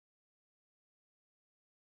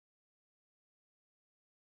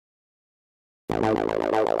Good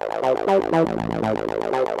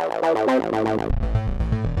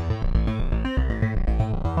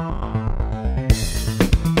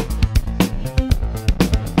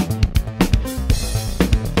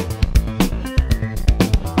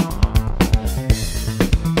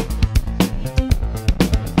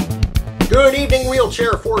evening,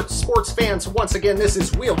 Wheelchair sports fans. Once again, this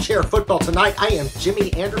is Wheelchair Football Tonight. I am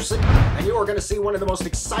Jimmy Anderson, and you are going to see one of the most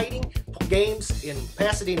exciting games in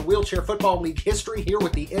Pasadena Wheelchair Football League history here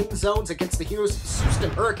with the EndZones against the Houston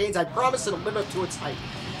Hurricanes. I promise it'll live up to its hype.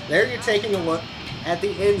 There you're taking a look at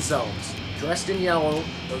the EndZones, dressed in yellow,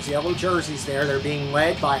 those yellow jerseys there. They're being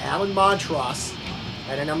led by Alan Montross.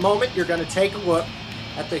 And in a moment, you're going to take a look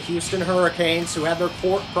at the Houston Hurricanes, who have their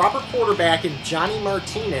proper quarterback in Johnny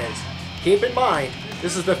Martinez. Keep in mind,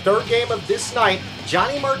 this is the third game of this night.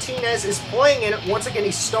 Johnny Martinez is playing in it. Once again,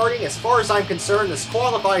 he's starting. As far as I'm concerned, this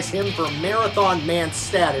qualifies him for Marathon Man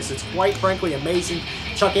status. It's quite frankly amazing.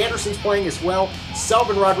 Chuck Anderson's playing as well.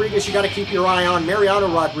 Selvin Rodriguez, you got to keep your eye on. Mariano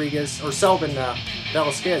Rodriguez, or Selvin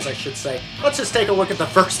Velasquez, I should say. Let's just take a look at the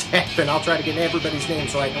first half, and I'll try to get everybody's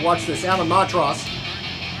names right. Now watch this. Alan Montross.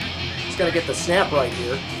 He's got to get the snap right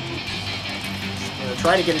here. Going to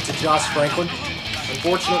try to get it to Josh Franklin.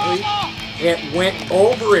 Unfortunately, it went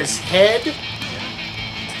over his head.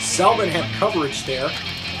 Selvin had coverage there.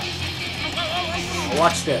 Now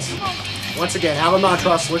watch this. Once again, Alan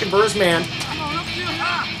Montross looking for his man.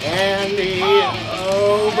 And he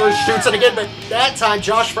overshoots it again, but that time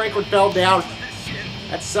Josh Franklin fell down.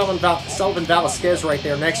 That's Selvin Velasquez right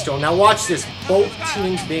there next to him. Now watch this. Both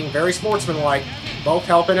teams being very sportsmanlike, both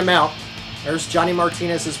helping him out. There's Johnny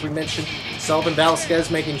Martinez, as we mentioned. Selvin Velasquez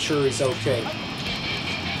making sure he's okay.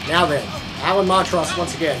 Now then, Alan Montross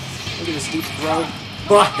once again. Look at this deep throw.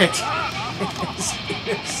 But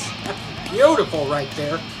it's beautiful right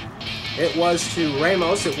there. It was to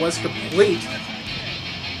Ramos. It was complete.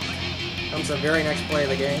 Comes the very next play of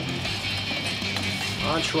the game.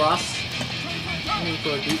 Montross looking for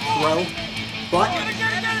a deep throw. But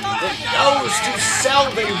it goes to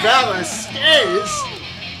Selvin Velasquez.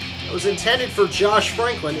 It was intended for Josh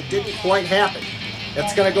Franklin. It didn't quite happen.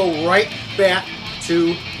 It's going to go right back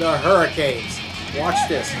to the Hurricanes. Watch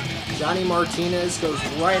this. Johnny Martinez goes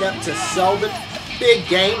right up to Selvin. Big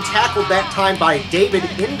gain. Tackled that time by David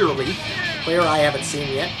Enderle, player I haven't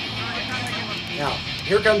seen yet. Now,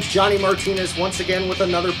 here comes Johnny Martinez once again with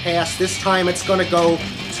another pass. This time it's going to go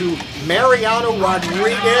to Mariano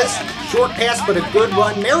Rodriguez. Short pass, but a good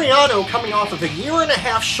run. Mariano coming off of a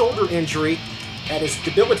 1.5-year shoulder injury that has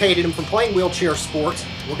debilitated him from playing wheelchair sports.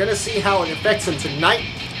 We're going to see how it affects him tonight.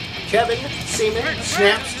 Kevin Seaman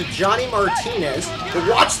snaps to Johnny Martinez. But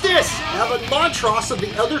watch this! Alan Montross of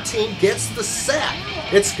the other team gets the sack.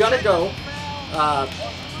 It's going to go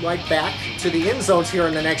right back to the EndZones here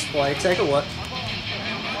in the next play. Take a look.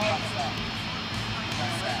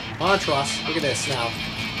 Montross, look at this now.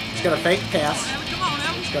 He's going to fake pass.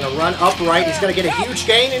 He's going to run upright. He's going to get a huge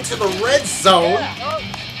gain into the red zone.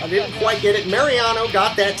 I didn't quite get it. Mariano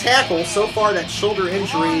got that tackle. So far, that shoulder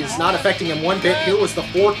injury is not affecting him one bit. Here was the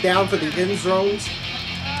fourth down for the EndZones.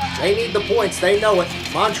 They need the points. They know it.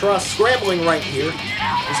 Montross scrambling right here.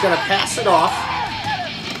 He's going to pass it off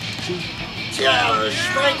to Josh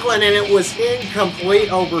Franklin, and it was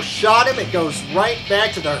incomplete. Overshot him. It goes right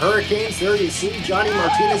back to the Hurricanes. There you see Johnny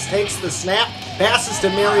Martinez takes the snap. Passes to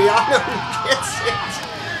Mariano, who gets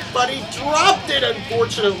it. But he dropped it,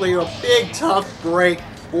 unfortunately. A big, tough break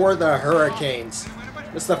for the Hurricanes.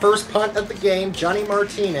 It's the first punt of the game. Johnny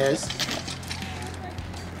Martinez.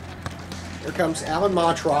 Here comes Alan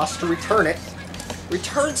Montross to return it.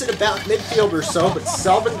 Returns it about midfield or so, but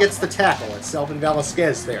Selvin gets the tackle. It's Selvin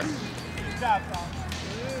Velasquez there.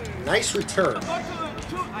 Nice return.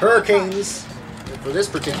 Hurricanes, for this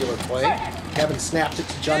particular play, Kevin snapped it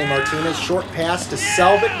to Johnny Martinez. Short pass to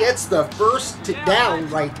Selvin. Gets the first down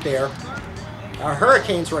right there.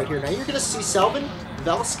 Hurricanes right here. Now you're going to see Selvin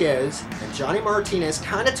Velasquez and Johnny Martinez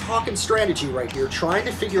kind of talking strategy right here, trying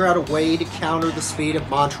to figure out a way to counter the speed of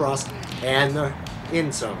Montross and the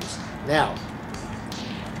EndZones. Now,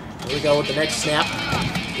 here we go with the next snap.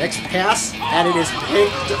 Next pass, and it is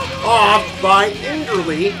picked off by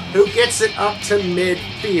Enderle, who gets it up to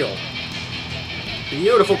midfield.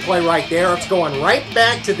 Beautiful play right there. It's going right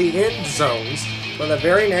back to the EndZones for the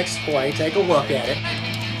very next play. Take a look at it.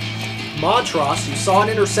 Montross, you saw an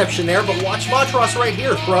interception there, but watch Montross right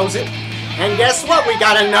here, throws it. And guess what? We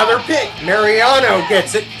got another pick. Mariano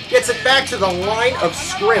gets it back to the line of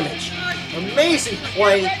scrimmage. Amazing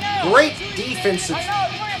play, great defensive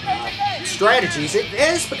strategies. It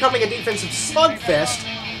is becoming a defensive slugfest,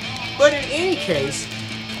 but in any case,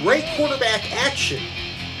 great quarterback action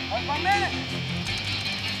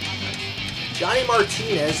Johnny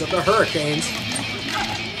Martinez of the Hurricanes.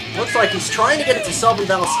 Looks like he's trying to get it to Selvin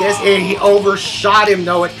Velasquez. And he overshot him,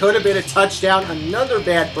 though. It could have been a touchdown. Another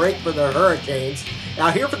bad break for the Hurricanes.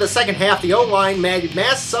 Now here for the second half, the O-line made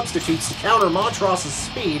mass substitutes to counter Montross's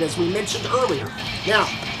speed, as we mentioned earlier. Now,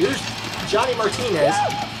 here's Johnny Martinez.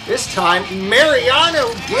 This time,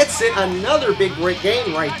 Mariano gets it. Another big break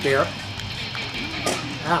game right there.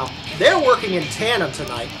 Now, they're working in tandem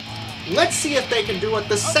tonight. Let's see if they can do it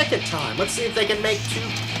the second time. Let's see if they can make 2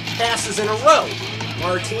 passes in a row.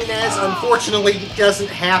 Martinez, unfortunately, doesn't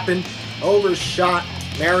happen. Overshot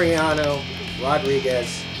Mariano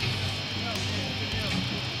Rodriguez.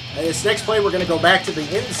 And this next play, we're going to go back to the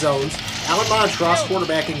end zones. Alan Montross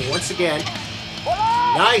quarterbacking once again.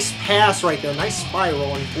 Nice pass right there. Nice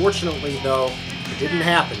spiral. Unfortunately, though, it didn't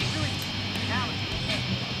happen.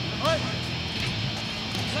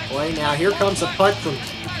 Play now. Here comes a punt from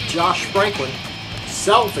Josh Franklin.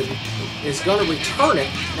 Selvin is going to return it.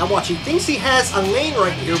 Now watch, he thinks he has a lane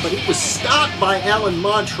right here, but he was stopped by Alan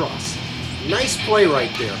Montross. Nice play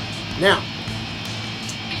right there. Now,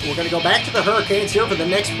 we're going to go back to the Hurricanes here for the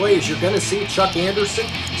next plays. You're going to see Chuck Anderson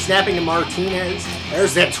snapping to Martinez.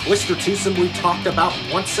 There's that twister twosome we talked about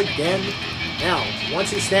once again. Now, once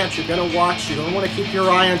he snaps, you're going to watch. You're going to want to keep your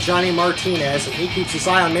eye on Johnny Martinez, and he keeps his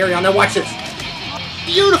eye on Mariano. Now watch this.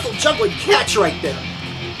 Beautiful juggling catch right there.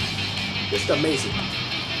 Just amazing.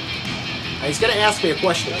 Now, he's going to ask me a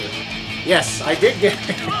question here. Yes, I did get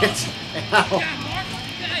it.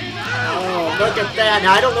 Oh, look at that.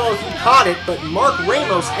 Now, I don't know if you caught it, but Mark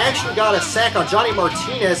Ramos actually got a sack on Johnny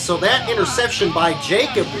Martinez, so that interception by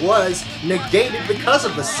Jacob was negated because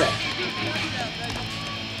of the sack.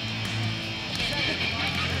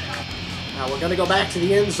 Now, we're going to go back to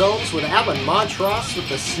the end zones with Alan Montross with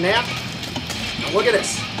the snap. Now, look at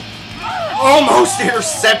this. Almost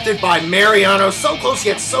intercepted by Mariano. So close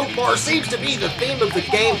yet so far. Seems to be the theme of the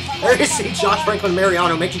game. There you see Josh Franklin and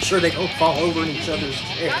Mariano making sure they don't fall over in each other's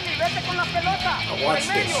chair. Now watch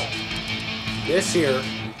this. This here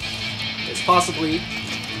is possibly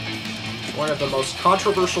one of the most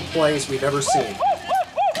controversial plays we've ever seen.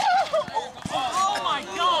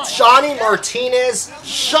 Johnny Martinez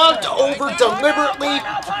shoved over deliberately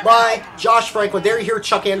by Josh Franklin. There you hear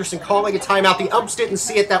Chuck Anderson calling a timeout. The umps didn't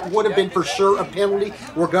see it. That would have been for sure a penalty.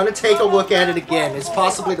 We're going to take a look at it again. It's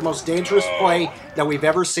possibly the most dangerous play that we've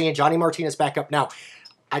ever seen. Johnny Martinez back up. Now,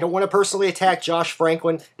 I don't want to personally attack Josh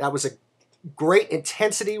Franklin. That was a great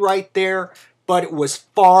intensity right there, but it was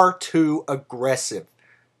far too aggressive.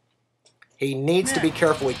 He needs to be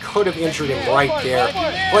careful. He could have injured him right there.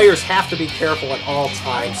 Players have to be careful at all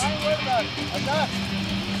times.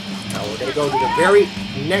 Now we're going to go to the very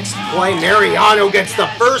next play. Mariano gets the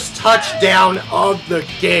first touchdown of the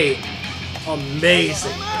game.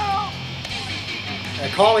 Amazing.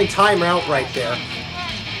 Calling timeout right there.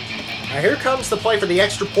 Now here comes the play for the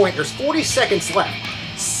extra point. There's 40 seconds left.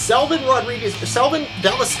 Selvin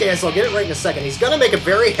Velasquez, I'll get it right in a second. He's going to make a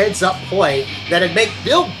very heads-up play that'd make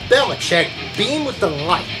Bill Belichick beam with the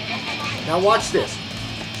light. Now watch this.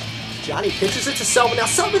 Johnny pitches it to Selvin. Now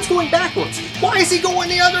Selvin's going backwards. Why is he going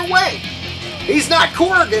the other way? He's not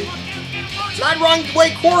Corrigan. It's not wrong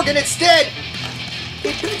way Corrigan. Instead,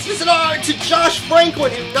 he pitches it on to Josh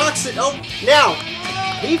Franklin, who knocks it. Oh, now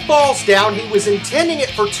he falls down. He was intending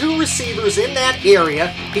it for 2 receivers in that area.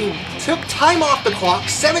 He took time off the clock,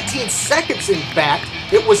 17 seconds in fact.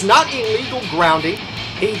 It was not illegal grounding.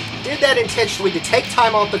 He did that intentionally to take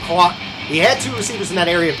time off the clock. He had 2 receivers in that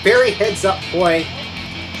area. Very heads-up play.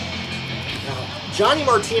 Now, Johnny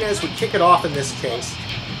Martinez would kick it off in this case.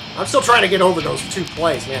 I'm still trying to get over those 2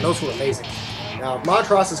 plays, man. Those were amazing. Now,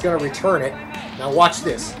 Montross is going to return it. Now, watch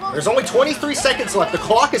this. There's only 23 seconds left. The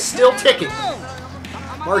clock is still ticking.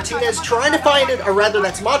 Martinez trying to find it, or rather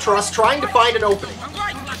that's Montross trying to find an opening.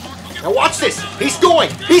 Now watch this. He's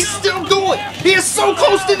going. He's still going. He is so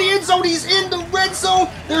close to the end zone. He's in the red zone.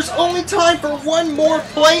 There's only time for one more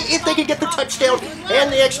play. If they can get the touchdown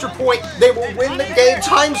and the extra point, they will win the game.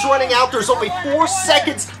 Time's running out. There's only 4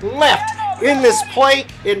 seconds left in this play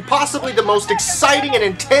in possibly the most exciting and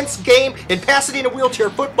intense game in Pasadena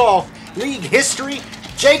Wheelchair Football League history.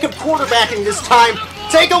 Jacob quarterbacking this time.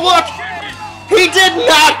 Take a look. He did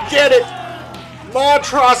not get it.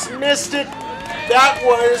 Montross missed it. That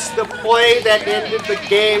was the play that ended the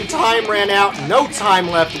game. Time ran out. No time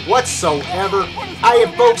left whatsoever.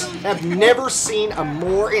 Folks, have never seen a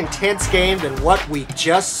more intense game than what we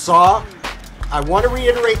just saw. I want to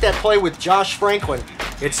reiterate that play with Josh Franklin.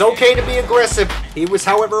 It's okay to be aggressive. He was,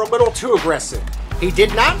 however, a little too aggressive. He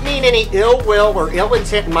did not mean any ill will or ill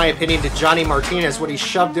intent, in my opinion, to Johnny Martinez when he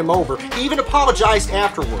shoved him over. He even apologized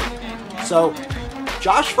afterward. So,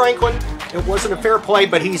 Josh Franklin, it wasn't a fair play,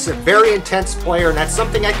 but he's a very intense player, and that's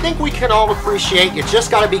something I think we can all appreciate. You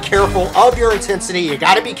just got to be careful of your intensity. You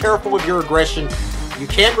got to be careful of your aggression. You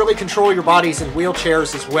can't really control your bodies in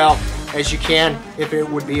wheelchairs as well as you can if it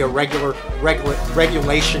would be a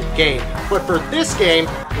regulation game. But for this game,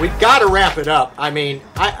 we've got to wrap it up. I mean,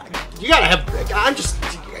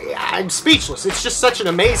 I'm speechless. It's just such an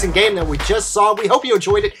amazing game that we just saw. We hope you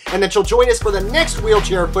enjoyed it and that you'll join us for the next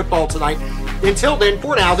Wheelchair Football Tonight. Until then,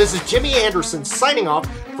 for now, this is Jimmy Anderson signing off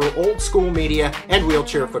for Old School Media and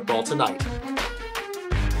Wheelchair Football Tonight.